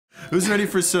Who's ready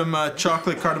for some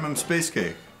chocolate cardamom space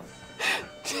cake?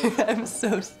 I'm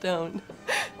so stoned.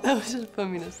 That was just put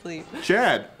me to sleep.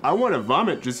 Chad, I want to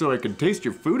vomit just so I can taste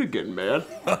your food again, man.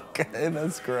 Okay,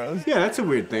 that's gross. Yeah, that's a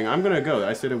weird thing. I'm gonna go.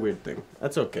 I said a weird thing.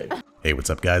 That's okay. Hey,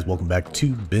 what's up guys? Welcome back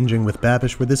to Binging with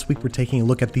Babish, where this week we're taking a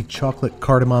look at the chocolate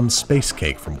cardamom space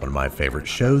cake from one of my favorite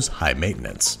shows, High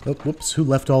Maintenance. Oh, whoops, who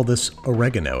left all this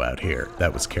oregano out here?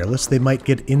 That was careless. They might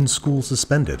get in school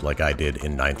suspended like I did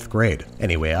in 9th grade.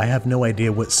 Anyway, I have no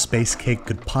idea what space cake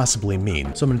could possibly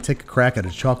mean, so I'm gonna take a crack at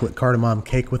a chocolate cardamom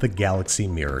cake with a galaxy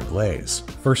mirror glaze.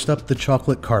 First up, the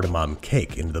chocolate cardamom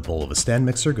cake. Into the bowl of a stand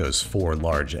mixer goes 4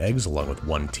 large eggs along with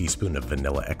 1 teaspoon of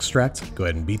vanilla extract. Go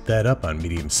ahead and beat that up on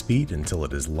medium speed until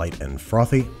it is light and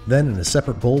frothy. Then in a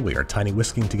separate bowl, we are tiny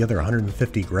whisking together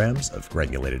 150 grams of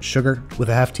granulated sugar with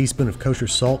a half teaspoon of kosher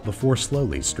salt before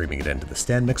slowly streaming it into the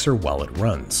stand mixer while it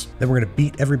runs. Then we're going to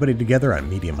beat everybody together on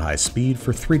medium-high speed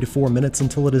for 3 to 4 minutes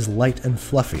until it is light and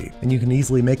fluffy, and you can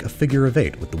easily make a figure of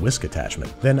 8 with the whisk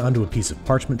attachment. Then onto a piece of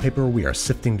parchment paper, we are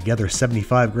sifting together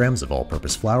 75 grams of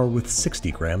all-purpose flour with 60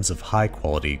 grams of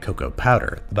high-quality cocoa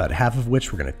powder, about half of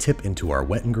which we're going to tip into our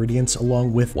wet ingredients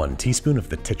along with 1 teaspoon of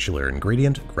the titular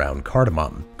ingredient, ground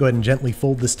cardamom. Go ahead and gently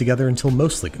fold this together until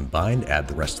mostly combined, add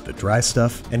the rest of the dry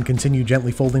stuff, and continue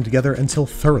gently folding together until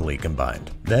thoroughly combined.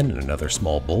 Then in another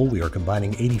small bowl, we are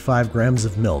combining 85 grams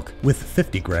of milk with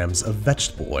 50 grams of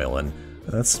vegetable oil, and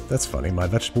that's funny, my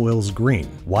vegetable oil is green.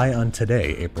 Why on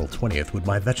today, April 20th, would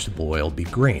my vegetable oil be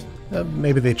green?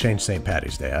 Maybe they changed St.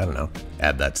 Patty's Day, I don't know.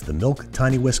 Add that to the milk,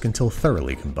 tiny whisk until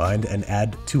thoroughly combined, and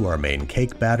add to our main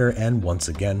cake batter, and once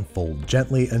again fold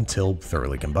gently until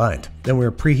thoroughly combined. Then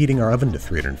we're preheating our oven to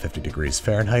 350 degrees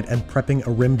Fahrenheit and prepping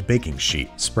a rimmed baking sheet,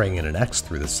 spraying in an X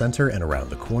through the center and around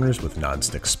the corners with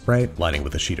nonstick spray, lining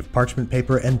with a sheet of parchment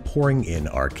paper, and pouring in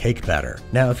our cake batter.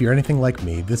 Now, if you're anything like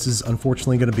me, this is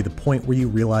unfortunately going to be the point where you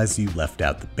realize you left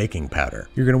out the baking powder.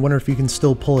 You're going to wonder if you can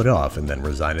still pull it off, and then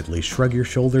resignedly shrug your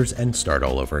shoulders and start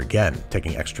all over again,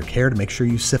 taking extra care to make sure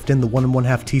you sift in the 1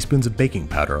 1/2 teaspoons of baking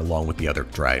powder along with the other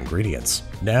dry ingredients.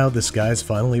 Now this guy's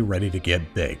finally ready to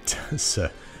get baked, so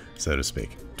to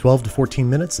speak. 12 to 14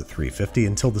 minutes at 350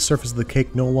 until the surface of the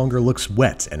cake no longer looks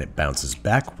wet and it bounces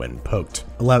back when poked.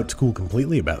 Allow it to cool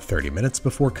completely about 30 minutes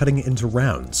before cutting it into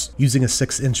rounds, using a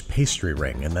 6-inch pastry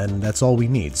ring, and then that's all we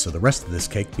need, so the rest of this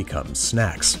cake becomes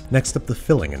snacks. Next up, the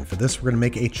filling, and for this we're going to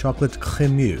make a chocolate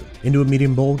crémeux. Into a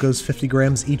medium bowl goes 50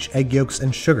 grams each egg yolks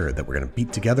and sugar that we're going to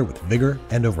beat together with vigor,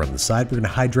 and over on the side we're going to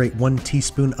hydrate 1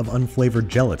 teaspoon of unflavored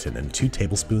gelatin and 2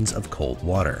 tablespoons of cold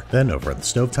water. Then over at the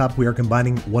stovetop we are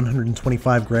combining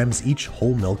 125 grams each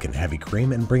whole milk and heavy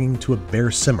cream and bringing to a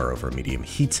bare simmer over medium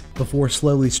heat before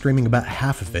slowly streaming about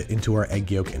half of it into our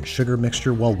egg yolk and sugar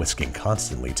mixture while whisking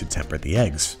constantly to temper the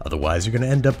eggs. Otherwise, you're going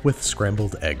to end up with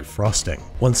scrambled egg frosting.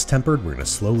 Once tempered, we're going to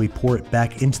slowly pour it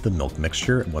back into the milk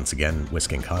mixture, once again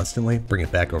whisking constantly, bring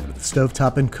it back over to the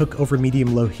stovetop and cook over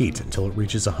medium-low heat until it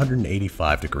reaches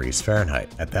 185 degrees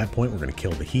Fahrenheit. At that point, we're going to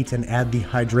kill the heat and add the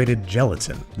hydrated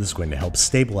gelatin. This is going to help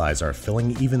stabilize our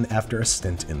filling even after a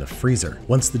stint in the freezer.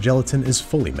 Once the gelatin is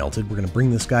fully melted, we're going to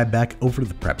bring this guy back over to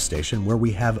the prep station where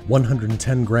we have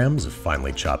 110 grams of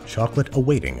finely chopped chocolate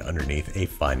awaiting underneath a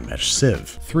fine mesh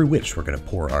sieve, through which we're going to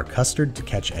pour our custard to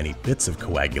catch any bits of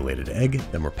coagulated egg.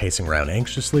 Then we're pacing around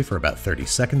anxiously for about 30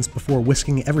 seconds before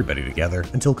whisking everybody together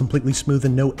until completely smooth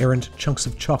and no errant chunks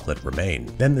of chocolate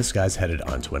remain. Then this guy's headed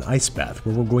onto an ice bath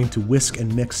where we're going to whisk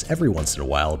and mix every once in a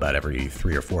while, about every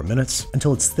 3 or 4 minutes,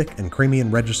 until it's thick and creamy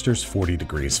and registers 40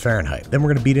 degrees Fahrenheit. Then we're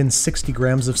going to beat in 60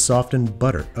 grams of softened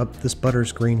butter. This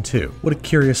butter's green too. What a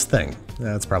curious thing.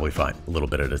 That's probably fine. A little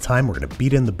bit at a time, we're going to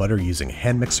beat in the butter using a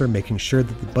hand mixer, making sure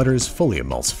that the butter is fully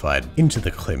emulsified into the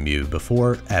crémeux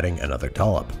before adding another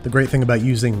dollop. The great thing about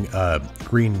using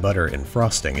green butter in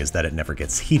frosting is that it never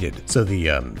gets heated, so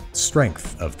the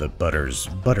strength of the butter's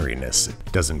butteriness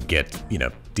doesn't get,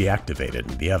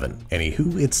 deactivated in the oven.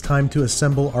 Anywho, it's time to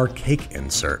assemble our cake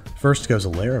insert. First goes a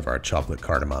layer of our chocolate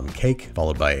cardamom cake,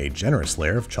 followed by a generous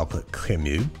layer of chocolate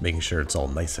crémeux, making sure it's all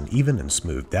nice and even and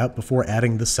smoothed out before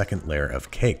adding the second layer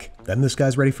of cake. Then this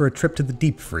guy's ready for a trip to the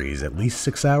deep freeze, at least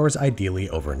 6 hours, ideally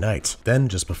overnight. Then,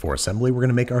 just before assembly, we're going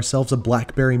to make ourselves a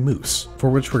blackberry mousse,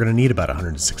 for which we're going to need about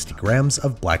 160 grams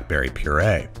of blackberry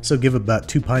puree. So give about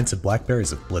 2 pints of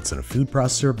blackberries of blitz in a food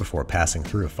processor before passing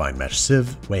through a fine mesh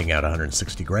sieve, weighing out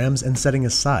 160 grams and setting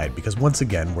aside because once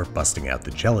again we're busting out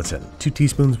the gelatin. 2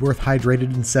 teaspoons worth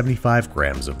hydrated in 75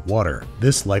 grams of water.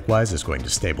 This likewise is going to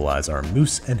stabilize our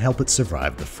mousse and help it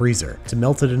survive the freezer. To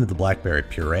melt it into the blackberry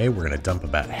puree, we're going to dump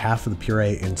about half half of the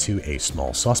puree into a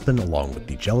small saucepan along with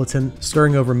the gelatin,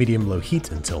 stirring over medium-low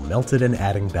heat until melted and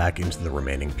adding back into the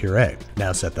remaining puree.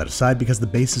 Now set that aside because the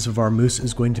basis of our mousse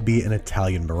is going to be an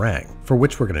Italian meringue, for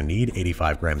which we're going to need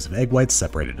 85 grams of egg whites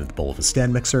separated into the bowl of a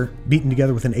stand mixer, beaten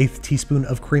together with an 1/8 teaspoon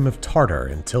of cream of tartar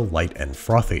until light and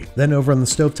frothy. Then over on the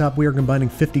stovetop, we are combining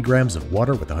 50 grams of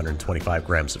water with 125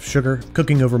 grams of sugar,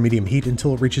 cooking over medium heat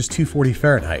until it reaches 240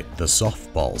 Fahrenheit, the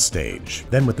softball stage.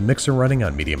 Then with the mixer running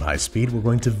on medium-high speed, we're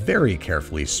going to very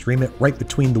carefully stream it right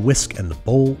between the whisk and the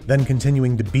bowl, then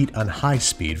continuing to beat on high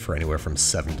speed for anywhere from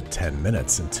 7 to 10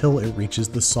 minutes until it reaches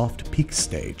the soft peak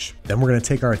stage. Then we're going to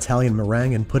take our Italian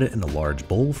meringue and put it in a large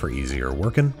bowl for easier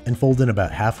working, and fold in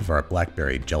about half of our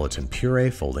blackberry gelatin puree,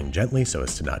 folding gently so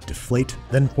as to not deflate,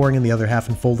 then pouring in the other half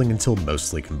and folding until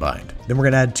mostly combined. Then we're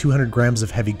going to add 200 grams of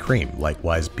heavy cream,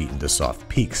 likewise beaten to soft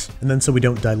peaks. And then so we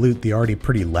don't dilute the already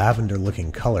pretty lavender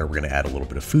looking color, we're going to add a little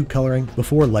bit of food coloring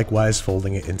before likewise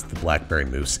folding it into the blackberry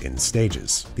mousse in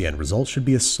stages. The end result should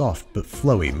be a soft but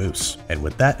flowy mousse. And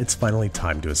with that, it's finally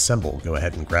time to assemble. Go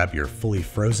ahead and grab your fully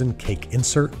frozen cake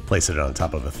insert, place it on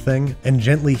top of a thing, and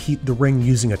gently heat the ring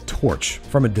using a torch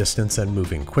from a distance and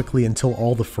moving quickly until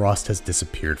all the frost has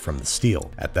disappeared from the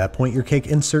steel. At that point, your cake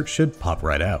insert should pop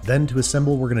right out. Then to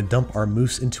assemble, we're going to dump our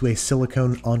mousse into a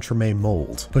silicone entremet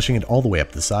mold, pushing it all the way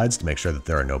up the sides to make sure that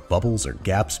there are no bubbles or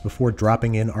gaps before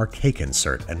dropping in our cake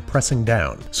insert and pressing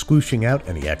down, squooshing out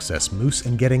any excess mousse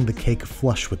and getting the cake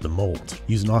flush with the mold.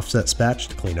 Use an offset spatch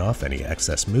to clean off any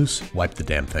excess mousse, wipe the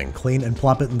damn thing clean, and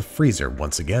plop it in the freezer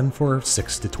once again for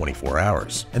 6 to 24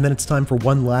 hours. And then it's time for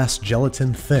one last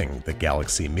gelatin thing, the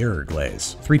Galaxy Mirror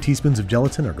Glaze. 3 teaspoons of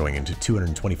gelatin are going into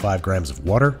 225 grams of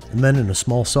water, and then in a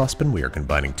small saucepan we are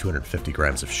combining 250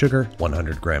 grams of sugar,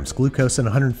 100 grams glucose, and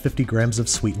 150 grams of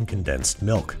sweetened condensed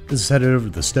milk. This is headed over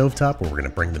to the stovetop where we're going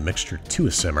to bring the mixture to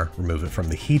a simmer, remove it from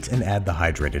the heat, and add the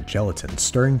hydrated gelatin,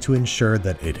 stirring to ensure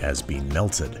that it has been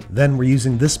melted. Then we're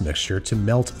using this mixture to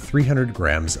melt 300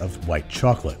 grams of white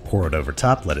chocolate. Pour it over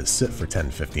top, let it sit for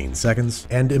 10-15 seconds,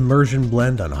 and immersion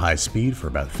blend on high speed for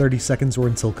about 30 seconds or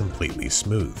until completely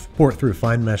smooth. Pour it through a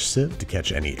fine mesh sieve to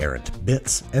catch any errant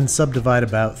bits, and subdivide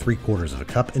about 3/4 of a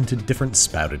cup into different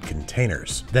spouted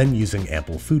containers. Then using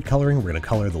ample food coloring, we're going to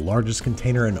color the largest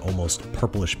container an almost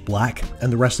purplish black,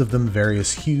 and the rest of them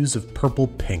various hues of purple,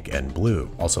 pink, and blue.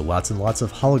 Also lots and lots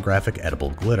of holographic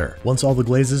edible glitter. Once all the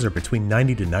glazes are between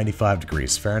 90 to 95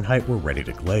 degrees Fahrenheit, we're ready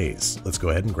to glaze. Let's go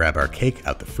ahead and grab our cake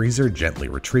out the freezer, gently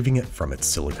retrieving it from its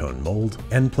silicone mold,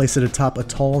 and place it atop a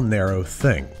tall, narrow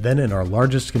thing. Then in our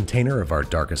largest container of our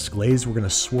darkest glaze, we're going to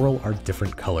swirl our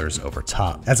different colors over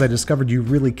top. As I discovered, you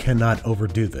really cannot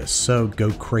overdo this, so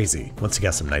go crazy. Once you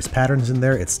got some nice patterns in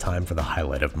there, it's time for the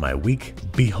highlight of my week.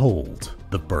 Behold,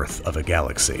 the birth of a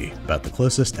galaxy. About the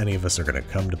closest any of us are going to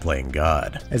come to playing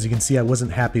God. As you can see, I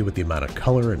wasn't happy with the amount of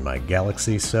color in my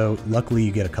galaxy, so luckily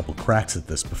you get a couple cracks at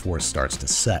this before it starts to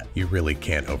set. You really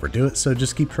can't overdo it, so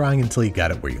just keep trying until you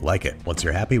got it where you like it. Once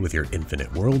you're happy with your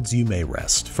infinite worlds, you may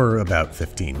rest for about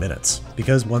 15 minutes.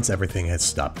 Because once everything has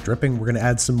stopped dripping, we're going to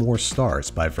add some more stars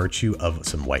by virtue of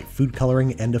some white food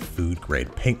coloring and a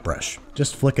food-grade paintbrush.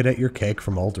 Just flick it at your cake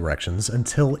from all directions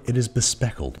until it is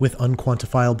bespeckled with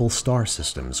unquantifiable star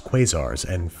systems, quasars,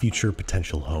 and future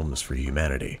potential homes for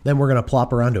humanity. Then we're going to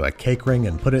plop her onto a cake ring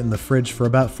and put it in the fridge for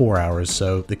about 4 hours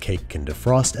so the cake can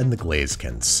defrost and the glaze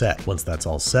can set. Once that's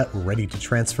all set, we're ready to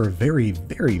transfer very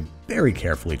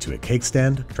carefully to a cake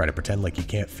stand. Try to pretend like you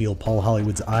can't feel Paul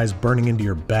Hollywood's eyes burning into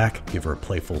your back, give her a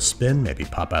playful spin, maybe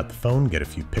pop out the phone, get a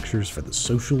few pictures for the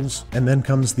socials, and then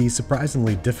comes the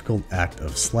surprisingly difficult act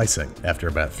of slicing. After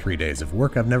about 3 days of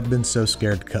work, I've never been so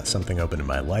scared to cut something open in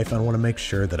my life. I want to make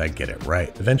sure that I get it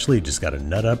right. Eventually, you just gotta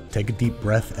nut up, take a deep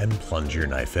breath, and plunge your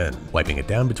knife in, wiping it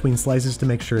down between slices to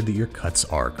make sure that your cuts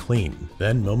are clean.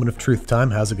 Then, moment of truth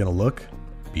time, how's it gonna look?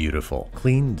 Beautiful.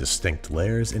 Clean, distinct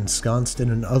layers ensconced in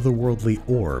an otherworldly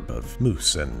orb of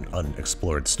mousse and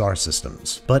unexplored star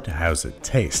systems. But how's it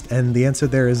taste? And the answer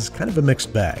there is kind of a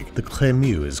mixed bag. The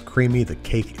crémeux is creamy, the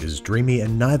cake is dreamy,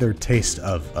 and neither taste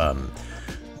of,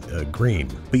 green.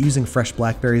 But using fresh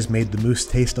blackberries made the mousse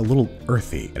taste a little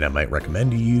earthy, and I might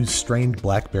recommend you use strained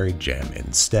blackberry jam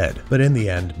instead. But in the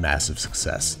end, massive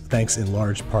success, thanks in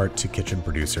large part to kitchen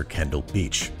producer Kendall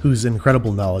Beach, whose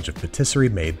incredible knowledge of patisserie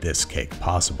made this cake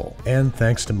possible. And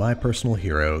thanks to my personal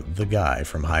hero, the guy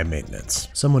from High Maintenance.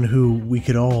 Someone who we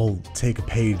could all take a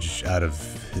page out of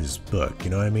his book, you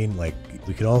know what I mean? Like,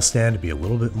 we could all stand to be a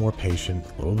little bit more patient,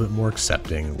 a little bit more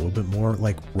accepting, a little bit more,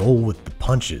 like, roll with the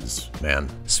punches, man.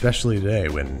 Especially today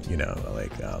when, you know,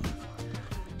 like,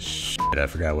 shit, I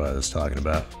forgot what I was talking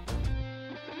about.